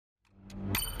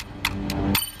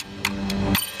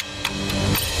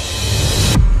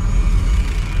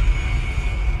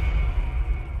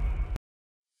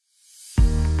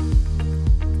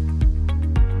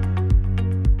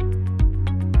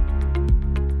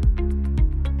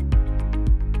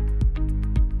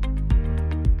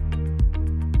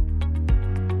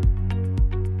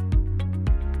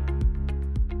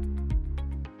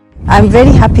I'm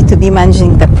very happy to be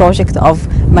managing the project of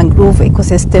mangrove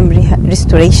ecosystem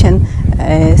restoration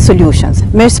solutions,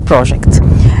 MERS project.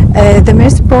 The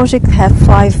MERS project have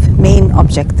 5 main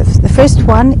objectives. The first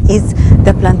one is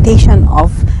the plantation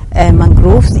of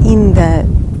mangroves in the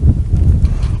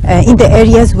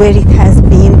areas where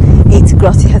its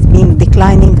growth has been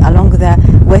declining along the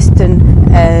western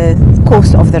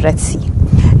coast of the Red Sea.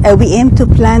 We aim to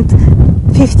plant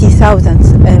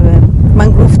 50,000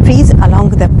 mangrove trees along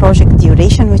the project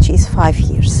duration, which is 5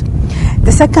 years.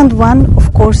 The second one,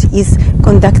 of course, is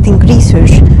conducting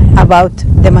research about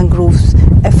the mangroves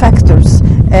factors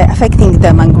affecting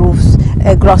the mangroves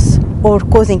growth or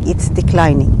causing its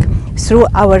declining through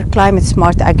our climate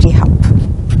smart agri hub.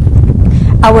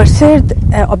 Our third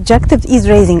objective is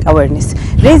raising awareness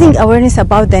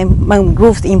about the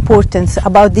mangrove's importance,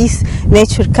 about this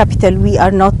nature capital. We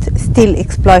are not still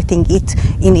exploiting it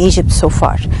in Egypt so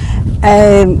far.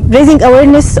 Raising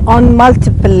awareness on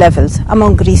multiple levels,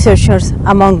 among researchers,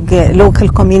 among local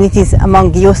communities,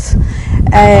 among youth.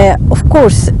 Of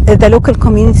course, the local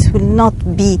communities will not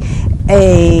be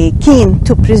keen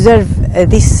to preserve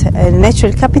this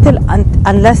natural capital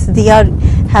unless they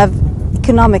have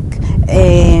economic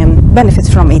benefits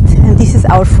from it, and this is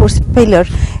our fourth pillar,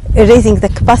 raising the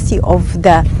capacity of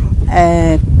the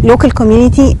local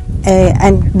community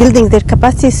and building their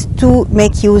capacities to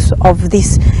make use of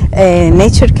this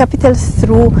nature capital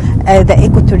through the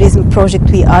ecotourism project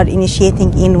we are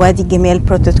initiating in Wadi Gemel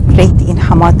Protectorate in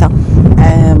Hamata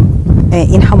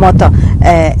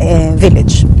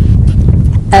village.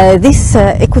 This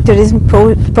ecotourism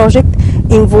project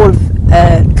involves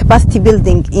capacity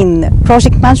building in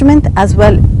project management as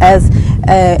well as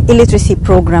illiteracy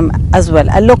program as well,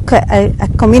 a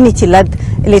community-led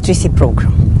illiteracy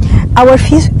program. Our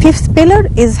fifth pillar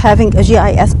is having a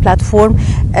GIS platform,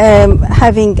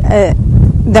 having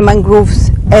the mangroves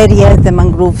areas, the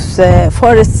mangroves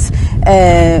forests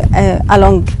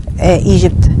along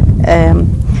Egypt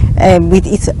with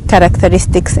its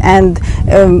characteristics and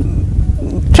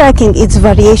tracking its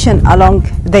variation along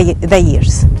the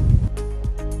years.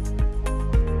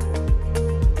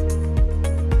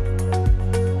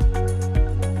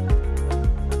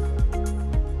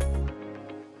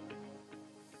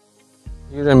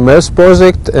 Here in MERS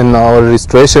project, in our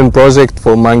restoration project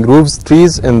for mangroves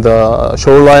trees in the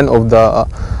shoreline of the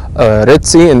Red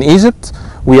Sea in Egypt,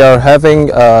 we are having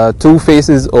 2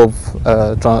 phases of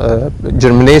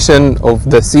germination of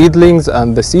the seedlings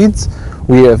and the seeds.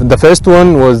 The first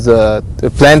one was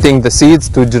planting the seeds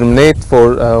to germinate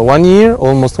for 1 year,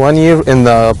 almost 1 year, in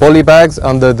the poly bags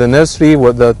under the nursery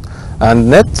and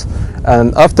net.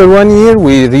 And after 1 year,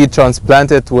 we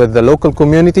retransplant it with the local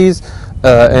communities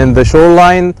in the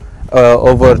shoreline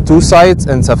over 2 sites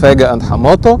in Safaga and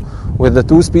Hamato with the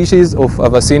 2 species of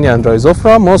Avicennia and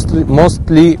Rhizophyra.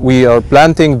 Mostly we are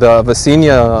planting the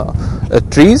Avicennia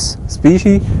trees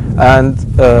species, and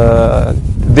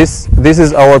this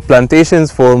is our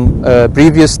plantations for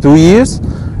previous 2 years.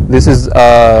 This is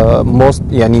about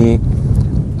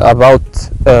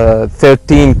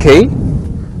 13K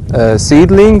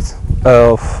seedlings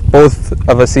of both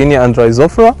Avicennia and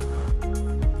Rhizophyra.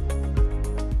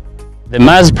 The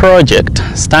MERS project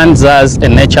stands as a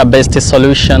nature-based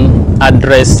solution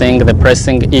addressing the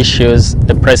pressing issues,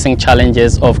 the pressing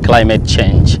challenges of climate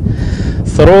change.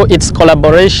 Through its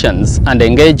collaborations and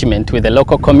engagement with the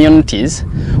local communities,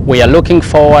 we are looking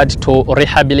forward to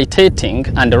rehabilitating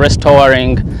and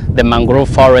restoring the mangrove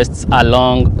forests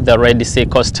along the Red Sea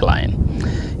coastline.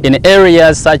 In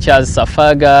areas such as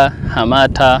Safaga,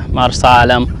 Hamata, Marsa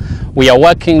Alam, we are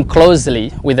working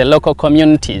closely with the local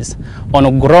communities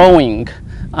on growing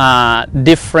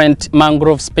different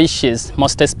mangrove species,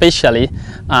 most especially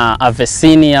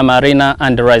Avicennia marina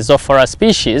and Rhizophyra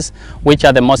species, which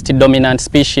are the most dominant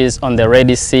species on the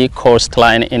Red Sea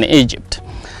coastline in Egypt.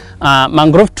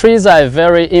 Mangrove trees are a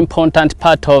very important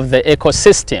part of the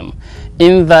ecosystem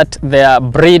in that they are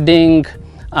breeding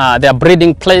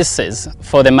places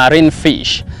for the marine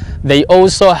fish. They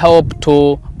also help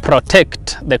to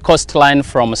protect the coastline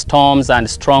from storms and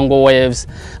strong waves,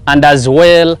 and as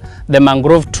well the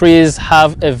mangrove trees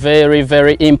have a very,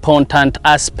 very important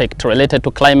aspect related to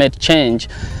climate change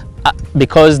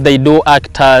because they do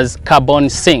act as carbon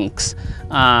sinks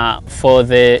for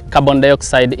the carbon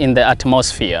dioxide in the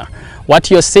atmosphere.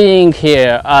 What you're seeing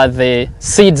here are the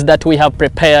seeds that we have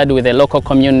prepared with the local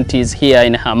communities here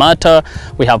in Hamata.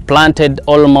 We have planted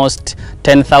almost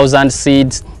 10,000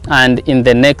 seeds, and in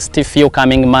the next few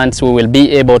coming months we will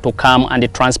be able to come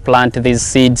and transplant these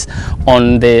seeds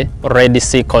on the Red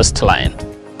Sea coastline.